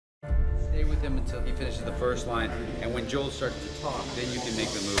with him until he finishes the first line, and when Joel starts to talk, then you can make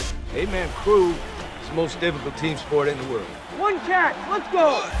the move. 8-man crew is the most difficult team sport in the world. One catch, let's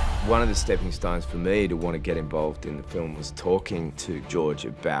go! One of the stepping stones for me to want to get involved in the film was talking to George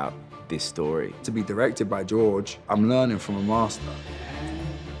about this story. To be directed by George, I'm learning from a master.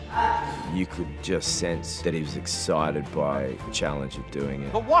 You could just sense that he was excited by the challenge of doing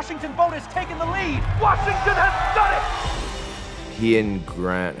it. The Washington boat has taken the lead! Washington has done it! He and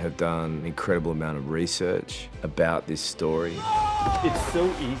Grant have done an incredible amount of research about this story. It's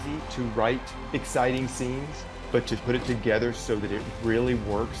so easy to write exciting scenes, but to put it together so that it really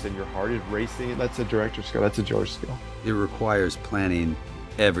works and your heart is racing, that's a director's skill, that's a George skill. It requires planning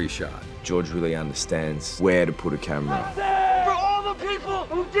every shot. George really understands where to put a camera. For all the people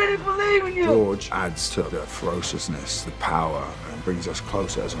who didn't believe in you! George adds to the ferociousness, the power, and brings us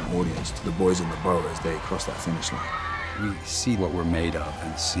closer as an audience to the boys in the boat as they cross that finish line. We see what we're made of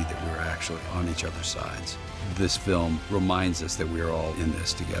and see that we're actually on each other's sides. This film reminds us that we're all in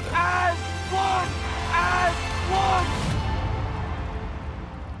this together. As one!